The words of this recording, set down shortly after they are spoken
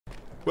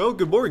Well,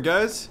 good morning,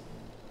 guys.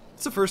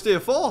 It's the first day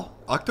of fall,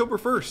 October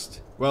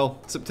 1st.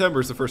 Well,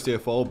 September's the first day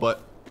of fall,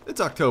 but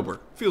it's October.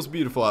 Feels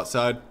beautiful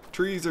outside.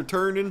 Trees are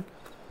turning.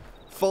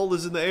 Fall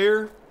is in the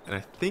air, and I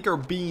think our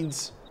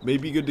beans may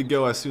be good to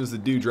go as soon as the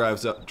dew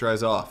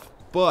dries off.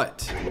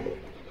 But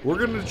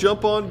we're gonna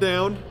jump on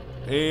down,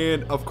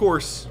 and of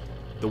course,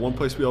 the one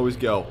place we always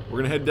go. We're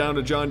gonna head down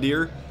to John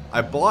Deere.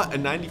 I bought a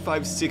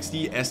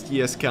 9560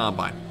 STS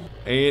combine,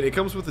 and it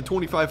comes with a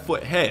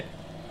 25-foot head.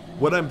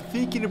 What I'm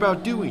thinking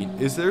about doing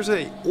is there's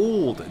a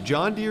old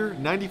John Deere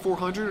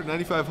 9400 or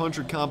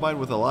 9500 combine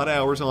with a lot of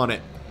hours on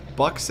it.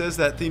 Buck says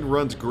that thing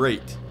runs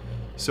great.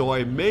 So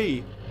I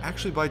may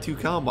actually buy two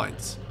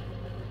combines.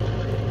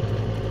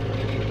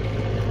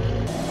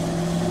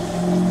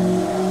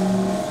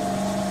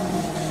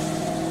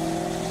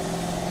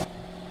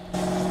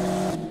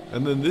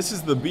 And then this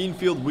is the bean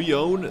field we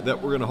own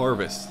that we're going to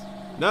harvest.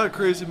 Not a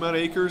crazy amount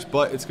of acres,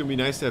 but it's going to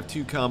be nice to have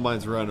two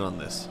combines running on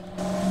this.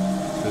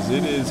 Because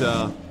it is,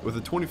 with a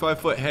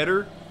 25-foot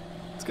header,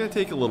 it's going to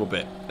take a little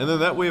bit. And then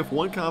that way, if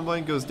one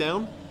combine goes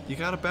down, you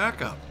got a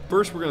backup.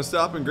 First, we're going to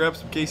stop and grab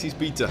some Casey's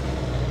Pizza.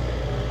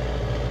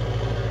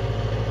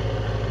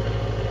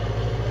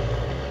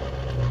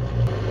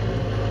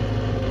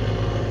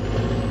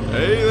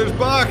 Hey, there's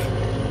Buck!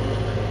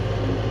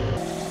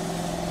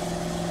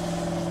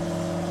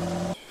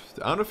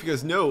 I don't know if you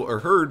guys know or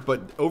heard,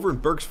 but over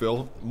in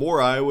Burkesville,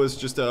 Moore, Iowa is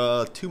just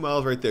 2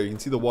 miles right there. You can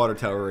see the water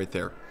tower right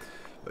there.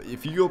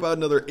 If you go about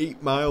another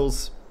 8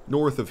 miles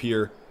north of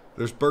here,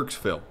 there's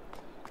Burkesville.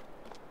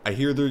 I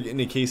hear they're getting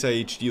a Case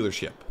IH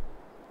dealership.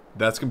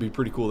 That's going to be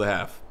pretty cool to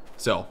have.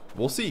 So,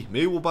 we'll see.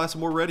 Maybe we'll buy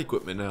some more red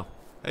equipment now.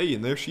 Hey,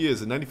 and there she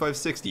is, a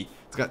 9560.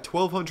 It's got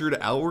 1,200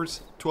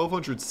 hours,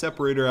 1,200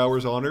 separator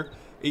hours on her,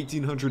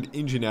 1,800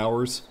 engine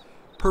hours.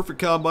 Perfect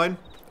combine,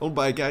 owned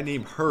by a guy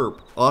named Herb.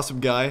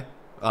 Awesome guy.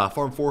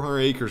 Farmed 400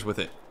 acres with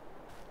it.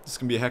 This is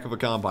going to be a heck of a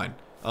combine.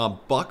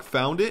 Buck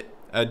found it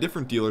at a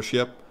different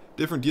dealership.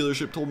 Different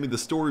dealership told me the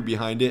story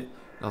behind it.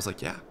 And I was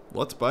like, yeah,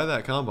 let's buy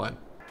that combine.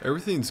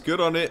 Everything's good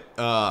on it.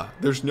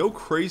 There's no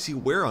crazy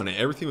wear on it.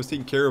 Everything was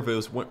taken care of.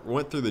 It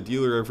went through the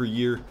dealer every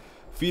year.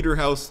 Feeder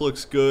house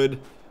looks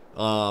good.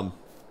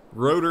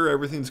 Rotor,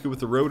 everything's good with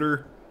the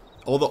rotor.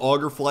 All the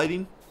auger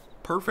flighting,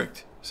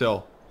 perfect.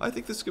 So I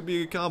think this could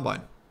be a good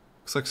combine.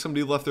 Looks like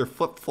somebody left their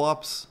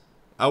flip-flops,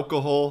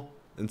 alcohol,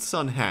 and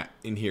sun hat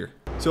in here.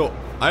 So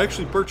I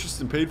actually purchased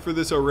and paid for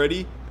this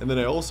already, and then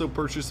I also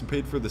purchased and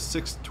paid for the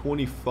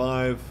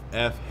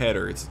 625F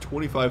header. It's a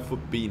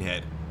 25-foot bean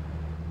head.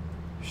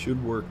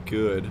 Should work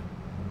good.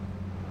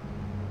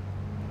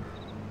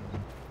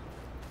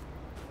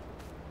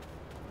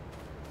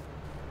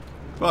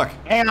 Buck.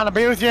 Hang on, I'll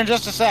be with you in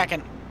just a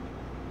second.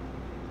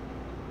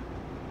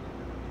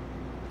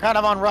 Kind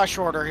of on rush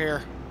order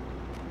here.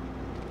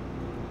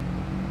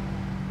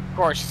 Of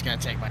course he's gonna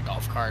take my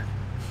golf cart.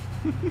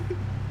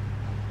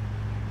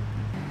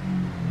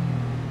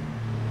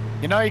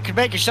 You know, you can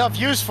make yourself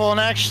useful and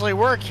actually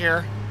work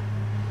here.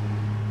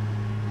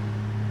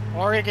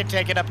 Or you can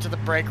take it up to the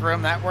break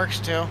room, that works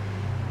too.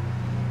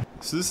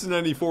 So this is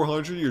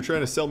 9400, you're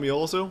trying to sell me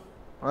also?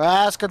 We're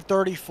asking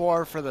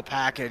 34 for the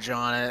package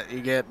on it.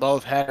 You get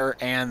both header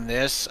and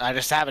this. I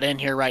just have it in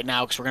here right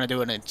now because we're going to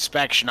do an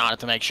inspection on it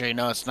to make sure you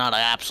know it's not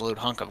an absolute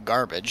hunk of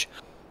garbage.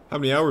 How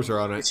many hours are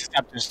on it? It's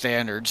up to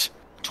standards.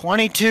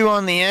 22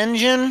 on the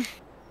engine.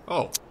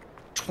 Oh.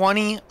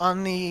 20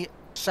 on the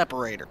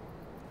separator.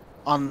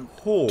 On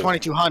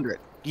 2200.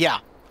 Yeah.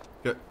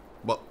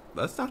 Well,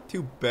 that's not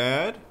too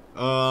bad.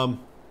 So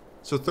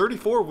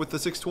 34 with the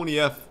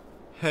 620F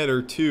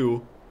header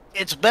too.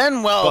 It's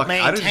been well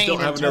maintained. I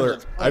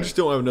just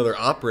don't have another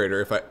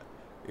operator.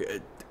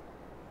 If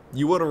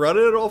you want to run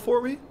it at all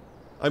for me?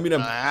 I mean, I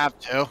have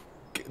to.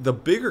 The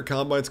bigger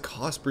combines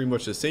cost pretty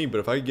much the same, but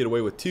if I can get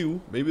away with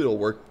two, maybe it'll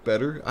work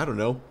better. I don't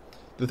know.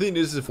 The thing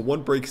is, if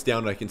one breaks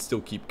down, I can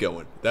still keep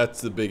going. That's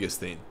the biggest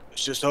thing.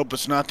 Let's just hope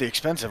it's not the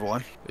expensive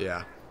one.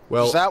 Yeah.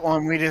 Well, that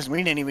one we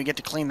didn't even get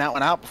to clean that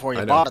one out before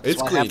you bought it.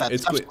 It's clean.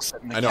 It's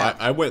clean. I know.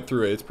 I went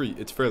through it.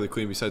 It's fairly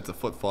clean besides the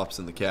flip flops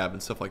in the cab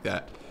and stuff like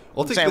that.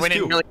 I'll take this we too.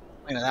 didn't really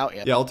clean it out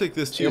yet. Yeah, I'll take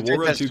this too. We'll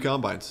run two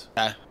combines.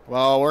 Yeah.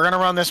 Well, we're gonna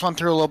run this one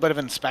through a little bit of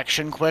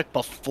inspection quick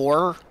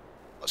before.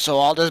 So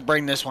I'll just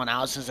bring this one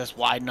out since it's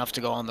wide enough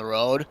to go on the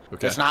road.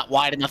 Okay. It's not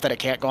wide enough that it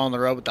can't go on the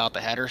road without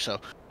the header. So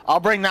I'll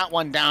bring that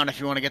one down if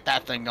you want to get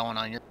that thing going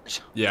on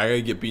yours. Yeah, I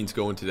gotta get beans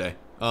going today.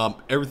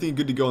 Everything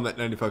good to go on that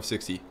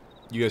 9560.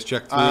 You guys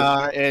checked through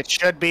it? It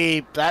should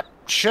be. That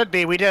should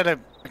be. We did a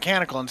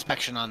mechanical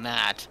inspection on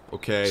that.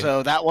 Okay.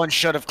 So that one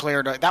should have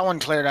cleared. That one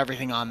cleared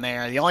everything on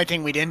there. The only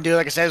thing we didn't do,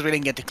 like I said, is we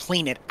didn't get to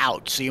clean it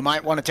out. So you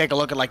might want to take a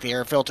look at like the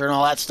air filter and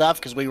all that stuff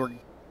because we were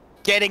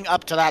getting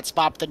up to that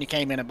spot, but then you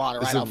came in and bought it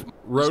right off.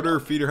 Rotor,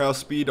 feeder house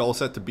speed, all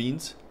set to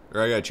beans?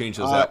 Or I gotta change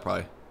those out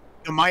probably.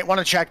 You might want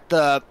to check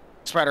the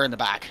spreader in the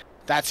back.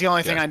 That's the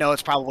only thing I know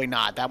it's probably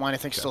not. That one I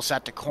think is still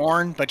set to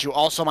corn, but you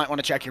also might want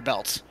to check your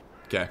belts.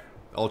 Okay.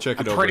 I'll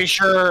check it over.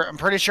 I'm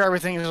pretty sure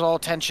everything is all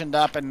tensioned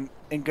up and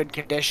in good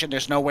condition.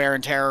 There's no wear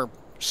and tear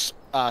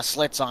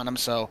slits on them,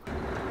 so.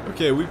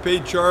 Okay, we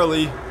paid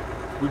Charlie.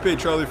 We paid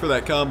Charlie for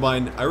that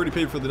combine. I already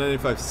paid for the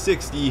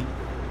 9560.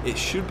 It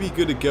should be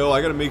good to go.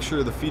 I gotta make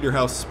sure the feeder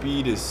house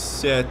speed is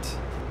set.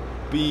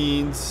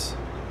 Beans.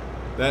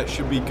 That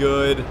should be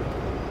good.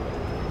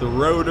 The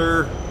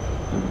rotor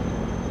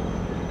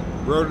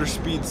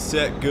speed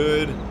set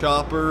good.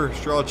 Chopper,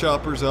 straw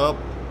chopper's up.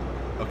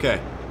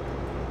 Okay.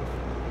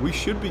 We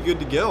should be good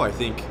to go, I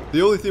think.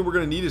 The only thing we're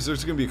gonna need is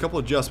there's gonna be a couple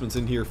adjustments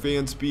in here.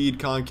 Fan speed,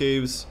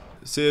 concaves,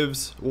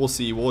 sieves. We'll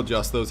see. We'll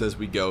adjust those as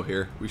we go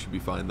here. We should be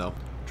fine though.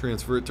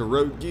 Transfer it to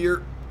road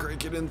gear.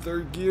 Crank it in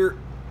third gear.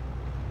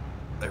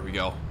 There we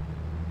go.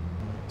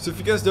 So if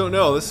you guys don't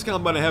know, this is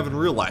combine I have in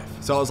real life.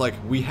 So I was like,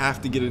 we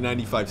have to get a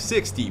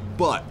 9560,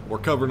 but we're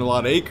covering a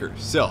lot of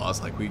acres. So I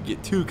was like, we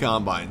get 2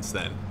 combines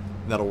then.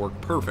 And that'll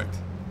work perfect.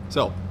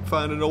 So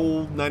find an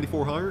old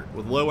 9400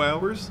 with low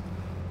hours.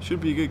 Should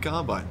be a good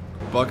combine.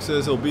 Buck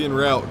says he'll be en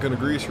route. Gonna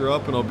grease her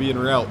up and I'll be en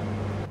route.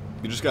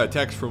 You just got a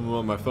text from him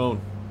on my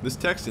phone. This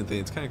texting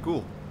thing, it's kind of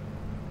cool.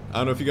 I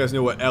don't know if you guys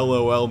know what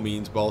LOL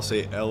means, but I'll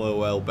say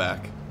LOL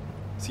back.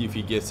 See if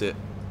he gets it.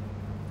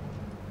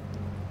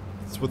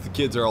 That's what the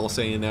kids are all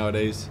saying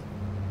nowadays.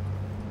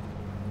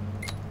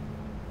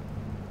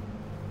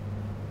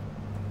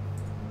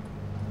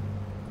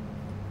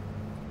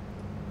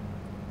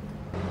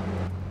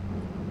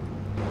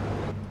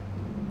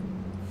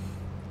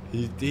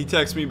 He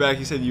texted me back,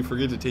 he said, you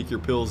forget to take your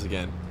pills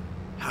again.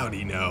 How'd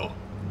he know?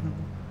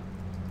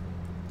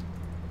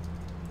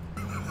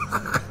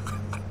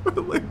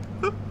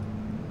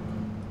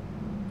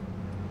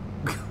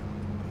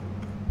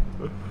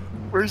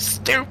 We're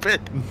stupid.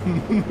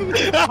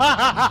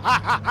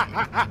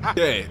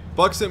 Okay,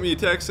 Buck sent me a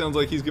text. Sounds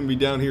like he's gonna be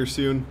down here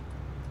soon.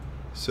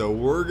 So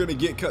we're gonna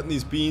get cutting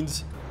these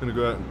beans. Gonna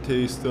go out and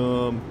taste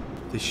them.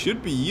 They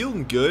should be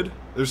yielding good.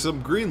 There's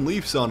some green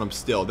leaves on them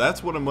still.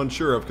 That's what I'm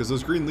unsure of, because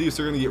those green leaves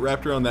are gonna get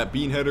wrapped around that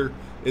bean header.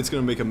 It's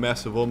gonna make a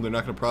mess of them. They're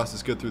not gonna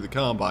process good through the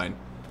combine.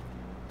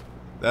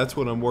 That's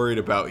what I'm worried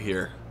about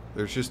here.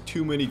 There's just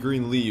too many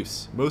green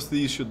leaves. Most of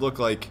these should look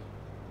like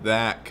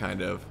that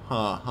kind of.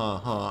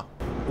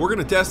 We're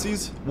gonna test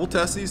these. We'll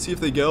test these, see if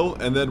they go,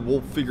 and then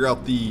we'll figure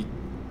out the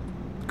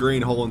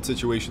grain hauling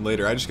situation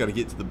later. I just gotta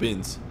get to the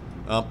bins.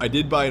 I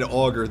did buy an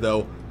auger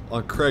though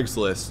on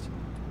Craigslist.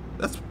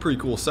 That's a pretty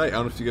cool site. I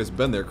don't know if you guys have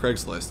been there,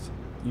 Craigslist.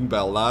 You can buy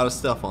a lot of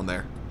stuff on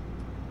there.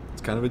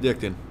 It's kind of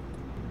addicting.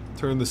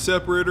 Turn the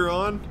separator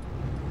on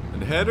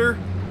and header.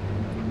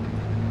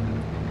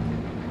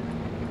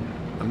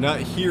 I'm not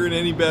hearing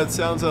any bad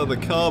sounds out of the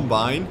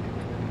combine.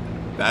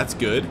 That's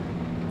good.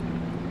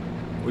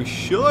 We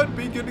should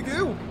be good to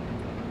go.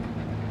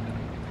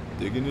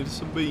 Digging into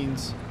some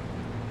beans.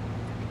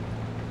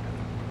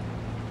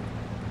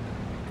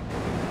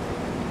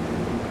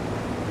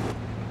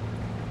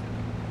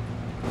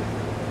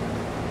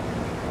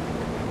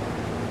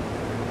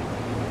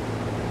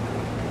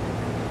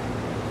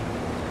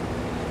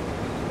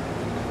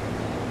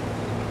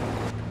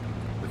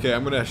 Okay,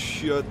 I'm gonna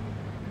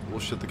we'll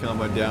shut the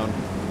combine down.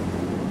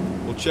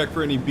 We'll check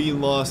for any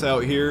bean loss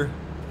out here.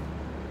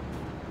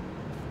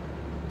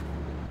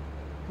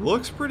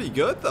 Looks pretty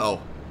good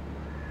though.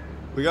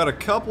 We got a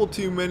couple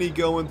too many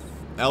going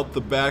out the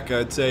back,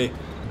 I'd say.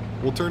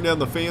 We'll turn down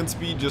the fan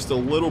speed just a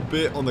little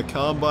bit on the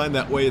combine.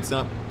 That way it's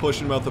not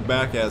pushing them out the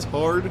back as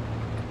hard.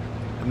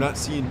 I'm not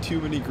seeing too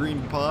many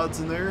green pods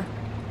in there.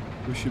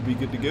 We should be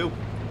good to go.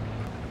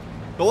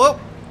 Hello?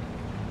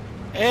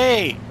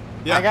 Hey!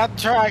 Yeah. I got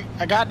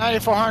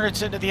 9400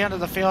 sitting at the end of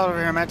the field over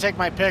here. I'm gonna take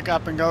my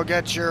pickup and go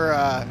get your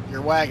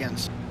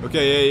wagons.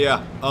 Okay,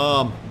 yeah.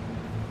 Are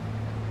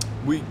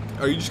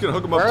you just gonna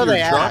hook them up Where to are your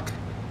they truck? at?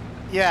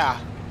 Yeah.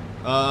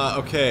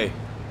 Okay.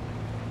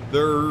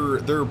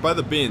 They're by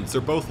the bins.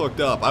 They're both hooked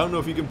up. I don't know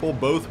if you can pull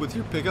both with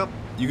your pickup.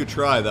 You could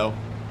try though.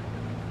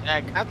 Yeah,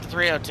 I got the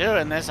 302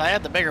 in this. I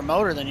had the bigger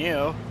motor than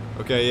you.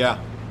 Okay, yeah.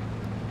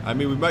 I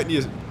mean, we might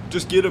need to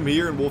just get them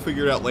here and we'll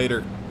figure it out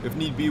later. If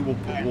need be,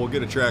 we'll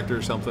get a tractor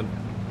or something.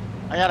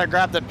 I gotta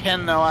grab the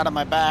pin though out of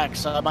my back,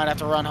 so I might have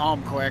to run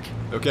home quick.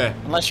 Okay.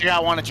 Unless you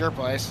got one at your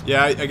place.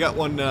 Yeah, I got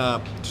one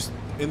just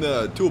in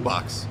the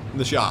toolbox in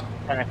the shop.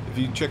 Okay. If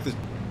you check this,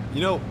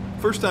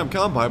 first time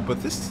combine,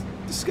 but this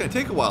is gonna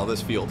take a while.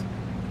 This field.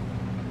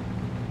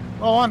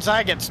 Well, once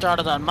I get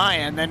started on my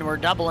end, then we're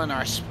doubling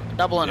our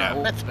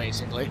width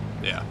basically.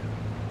 Yeah.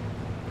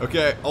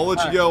 Okay, I'll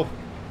let you go.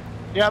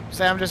 Yep.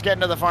 Say I'm just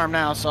getting to the farm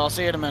now, so I'll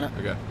see you in a minute.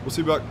 Okay, we'll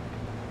see you, Buck.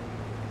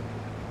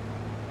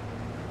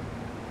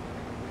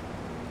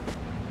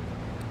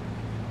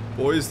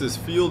 Boys, this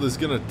field is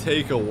gonna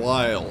take a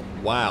while.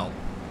 Wow.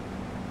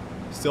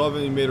 Still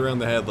haven't even made it around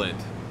the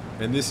headland.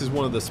 And this is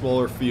one of the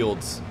smaller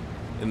fields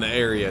in the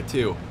area,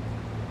 too.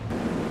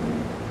 I'm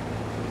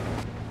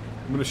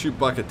gonna shoot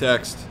Buck a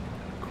text.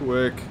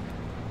 Quick.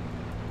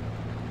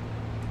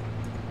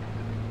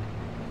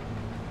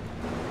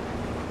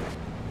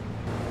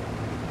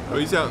 Oh,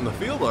 he's out in the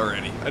field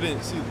already. I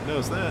didn't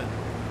notice that.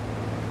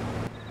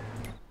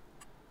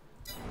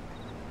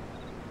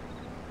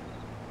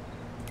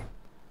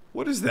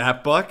 What is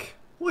that, Buck?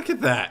 Look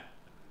at that.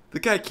 The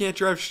guy can't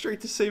drive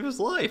straight to save his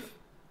life.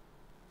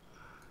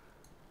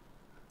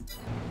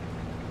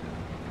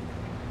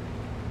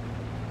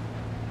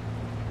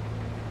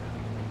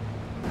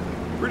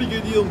 Pretty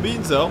good yielding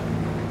beans though.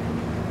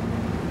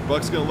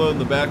 Buck's gonna load in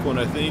the back one,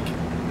 I think.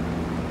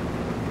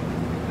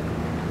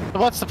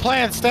 What's the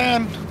plan,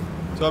 Stan?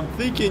 So I'm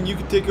thinking you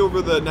could take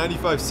over the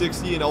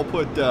 9560 and I'll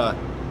put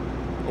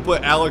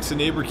Alex, the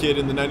neighbor kid,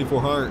 in the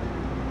 9400.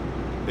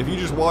 If you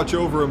just watch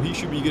over him, he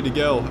should be good to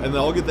go. And then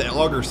I'll get the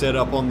auger set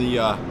up on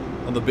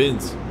the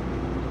bins.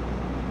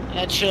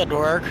 That should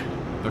work.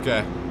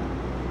 Okay.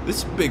 This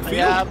is a big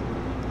field.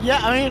 Yeah,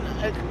 I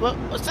mean, well,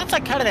 since I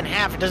cut it in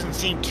half, it doesn't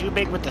seem too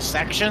big with the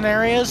section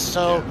areas.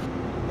 So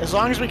as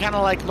long as we kind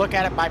of like look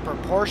at it by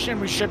proportion,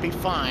 we should be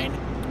fine.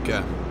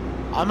 Okay.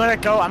 I'm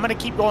gonna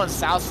keep going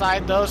south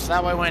side though, so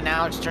that way when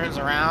Alex turns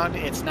around,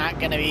 it's not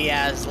gonna be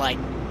as like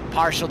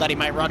partial that he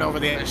might run over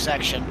the other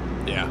section.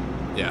 Yeah,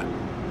 yeah.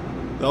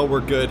 That'll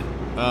work good.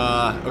 Okay,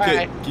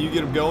 right. Can you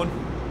get him going?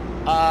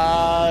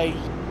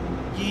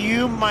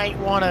 You might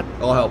want to.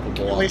 I'll help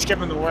him at least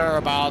give him the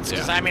whereabouts,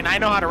 because I mean I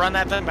know how to run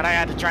that thing, but I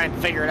had to try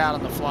and figure it out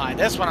on the fly.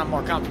 This one I'm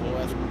more comfortable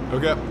with.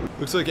 Okay.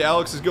 Looks like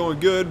Alex is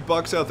going good.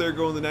 Buck's out there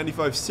going the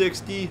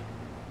 9560.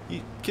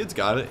 Kid's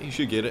got it. He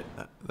should get it.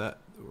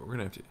 We're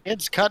gonna have to.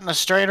 Kid's cutting a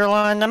straighter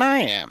line than I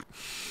am.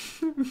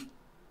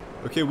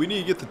 Okay, we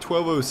need to get the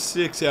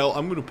 1206 out.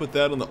 I'm gonna put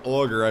that on the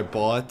auger I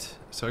bought.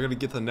 So I gotta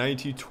get the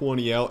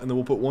 9220 out, and then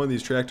we'll put one of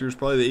these tractors,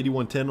 probably the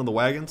 8110 on the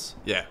wagons.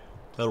 Yeah,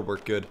 that'll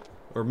work good.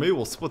 Or maybe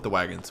we'll split the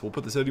wagons. We'll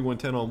put this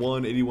 8110 on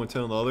one,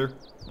 8110 on the other.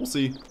 We'll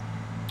see.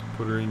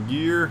 Put her in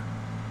gear.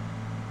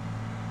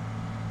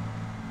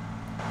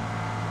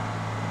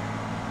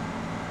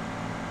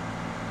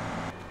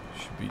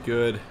 Should be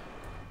good.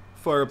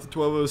 Fire up the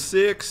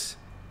 1206.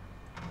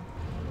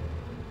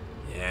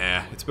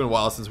 Yeah, it's been a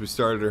while since we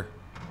started her.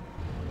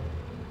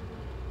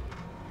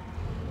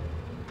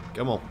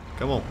 Come on,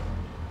 come on.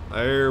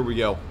 There we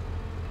go.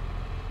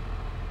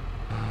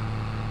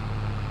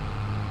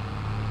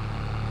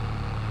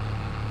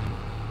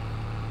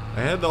 I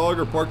had the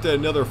auger parked at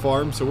another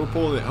farm, so we're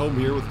pulling it home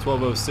here with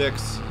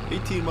 1206.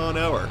 18 mile an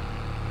hour.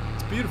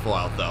 It's beautiful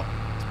out though.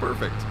 It's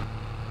perfect.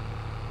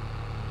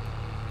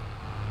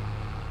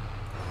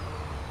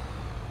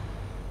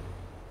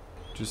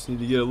 Just need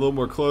to get a little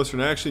more closer,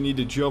 and I actually need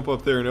to jump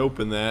up there and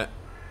open that.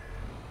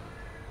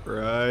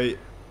 Right.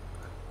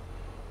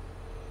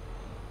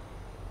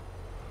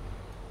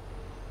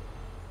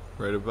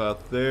 Right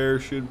about there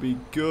should be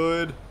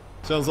good.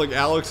 Sounds like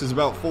Alex is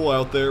about full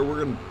out there.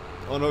 We're gonna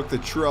unhook the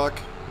truck,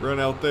 run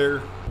out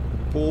there,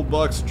 pull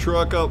Buck's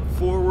truck up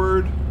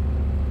forward.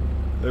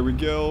 There we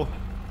go.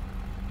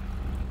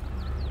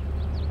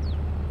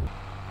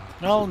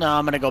 No,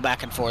 I'm gonna go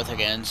back and forth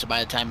again, so by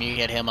the time you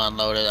get him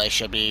unloaded, I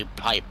should be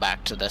piped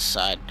back to this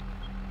side.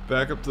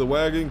 Back up to the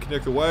wagon,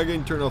 connect the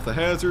wagon, turn off the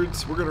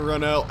hazards. We're gonna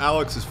run out.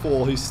 Alex is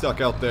full, he's stuck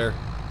out there.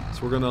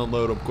 So we're gonna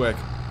unload him quick.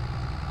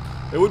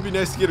 It would be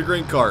nice to get a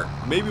grain cart.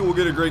 Maybe we'll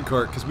get a grain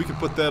cart, because we could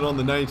put that on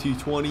the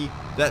 9220.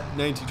 That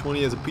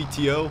 9220 has a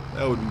PTO,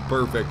 that would be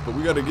perfect. But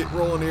we gotta get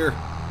rolling here.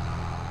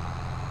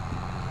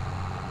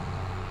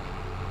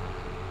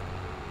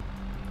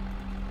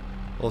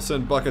 I'll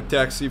send Buck a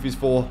text, see if he's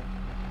full.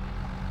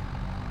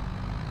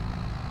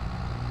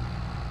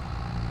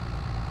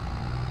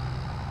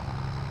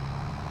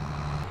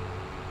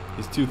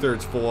 He's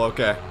 2/3 full,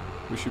 okay.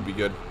 We should be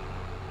good.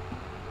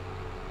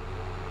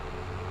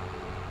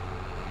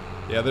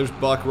 Yeah, there's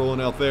Buck rolling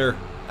out there.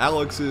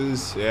 Alex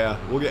is, yeah,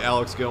 we'll get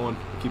Alex going.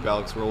 Keep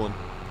Alex rolling.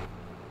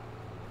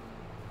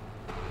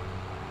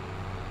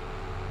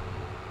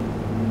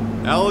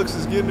 Alex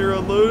is getting her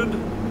unloaded.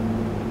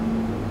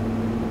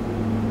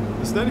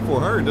 This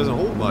 9400 doesn't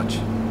hold much.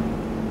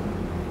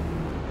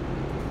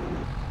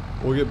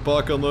 We'll get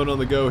Buck unloaded on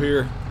the go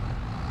here.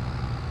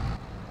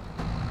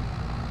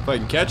 If I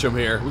can catch him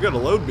here. We got a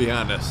load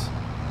behind us.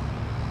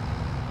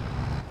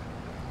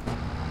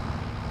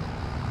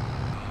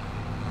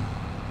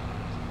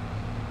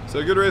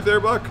 So good right there,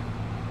 Buck?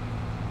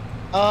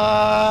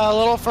 A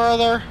little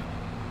further.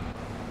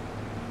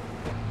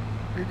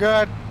 You're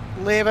good.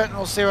 Leave it and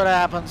we'll see what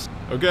happens.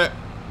 Okay.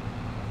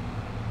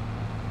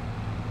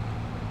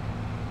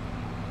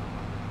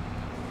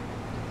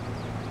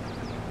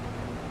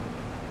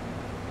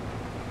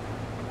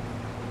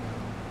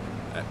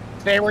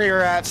 Stay where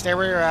you're at. Stay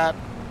where you're at.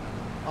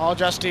 I'll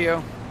adjust to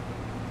you.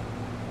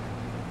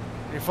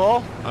 You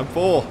full? I'm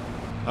full.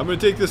 I'm gonna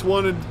take this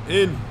one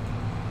in.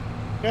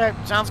 Okay,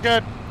 sounds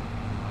good.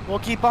 We'll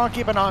keep on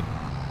keeping on.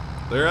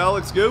 There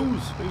Alex goes.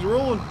 He's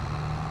rolling.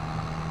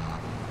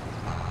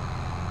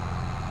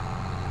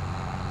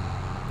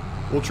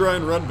 We'll try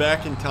and run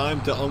back in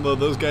time to unload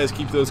those guys,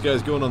 keep those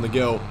guys going on the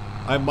go.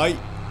 I might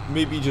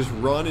maybe just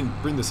run and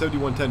bring the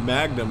 7110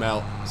 Magnum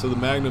out, so the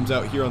Magnum's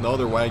out here on the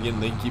other wagon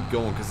and they can keep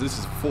going, because this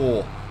is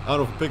full. I don't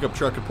know if a pickup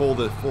truck can pull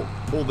this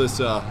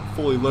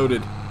fully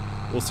loaded.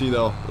 We'll see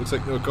though. Looks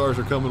like no cars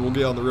are coming. We'll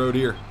get on the road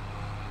here.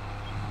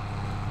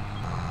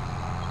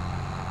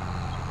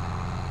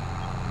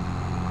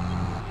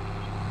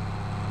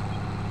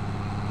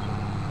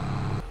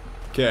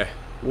 Okay,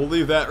 we'll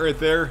leave that right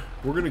there.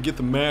 We're gonna get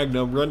the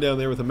Magnum, run down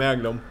there with the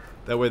Magnum.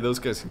 That way those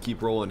guys can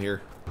keep rolling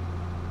here.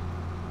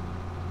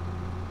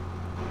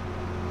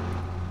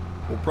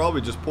 We'll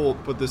probably just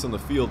put this on the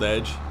field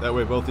edge. That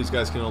way both these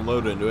guys can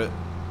unload into it.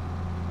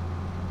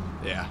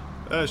 Yeah,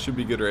 that should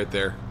be good right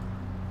there.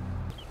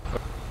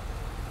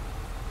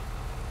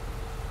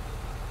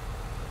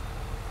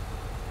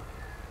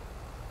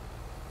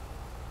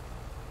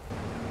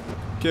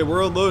 Okay,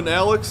 we're unloading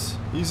Alex.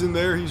 He's in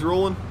there, he's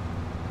rolling.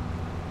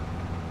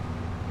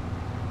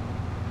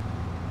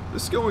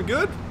 This is going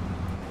good.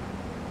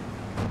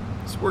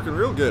 It's working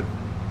real good.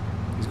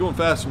 He's going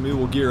faster than me.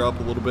 We'll gear up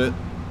a little bit.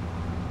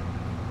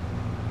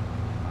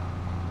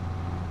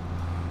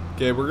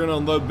 Okay, we're gonna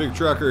unload big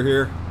trucker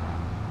here.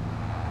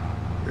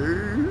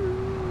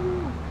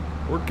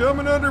 We're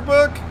coming under,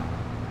 Buck.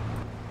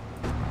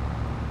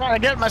 Trying to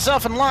get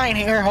myself in line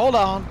here. Hold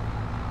on.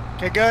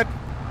 Okay, good.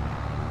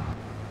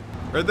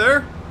 Right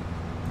there?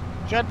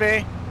 Should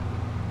be.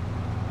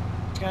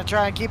 Just gonna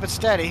try and keep it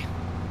steady.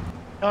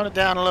 Tone it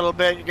down a little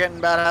bit. You're getting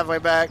about halfway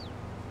back.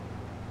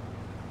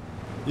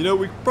 You know,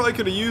 we probably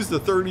could have used the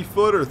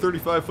 30-foot or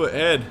 35-foot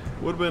head.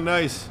 Would have been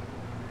nice.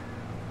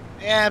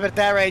 Yeah, but at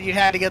that rate, you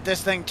had to get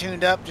this thing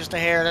tuned up just a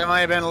hair. That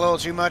might have been a little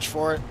too much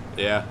for it.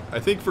 Yeah, I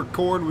think for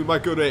corn, we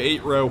might go to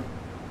 8-row.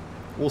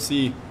 We'll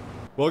see.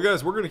 Well,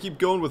 guys, we're going to keep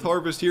going with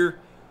harvest here.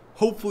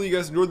 Hopefully, you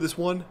guys enjoyed this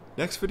one.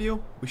 Next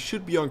video, we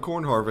should be on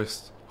corn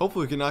harvest.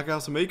 Hopefully, we can knock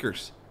out some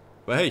acres.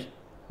 But hey,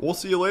 we'll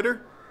see you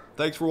later.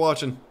 Thanks for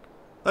watching.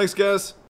 Thanks, guys.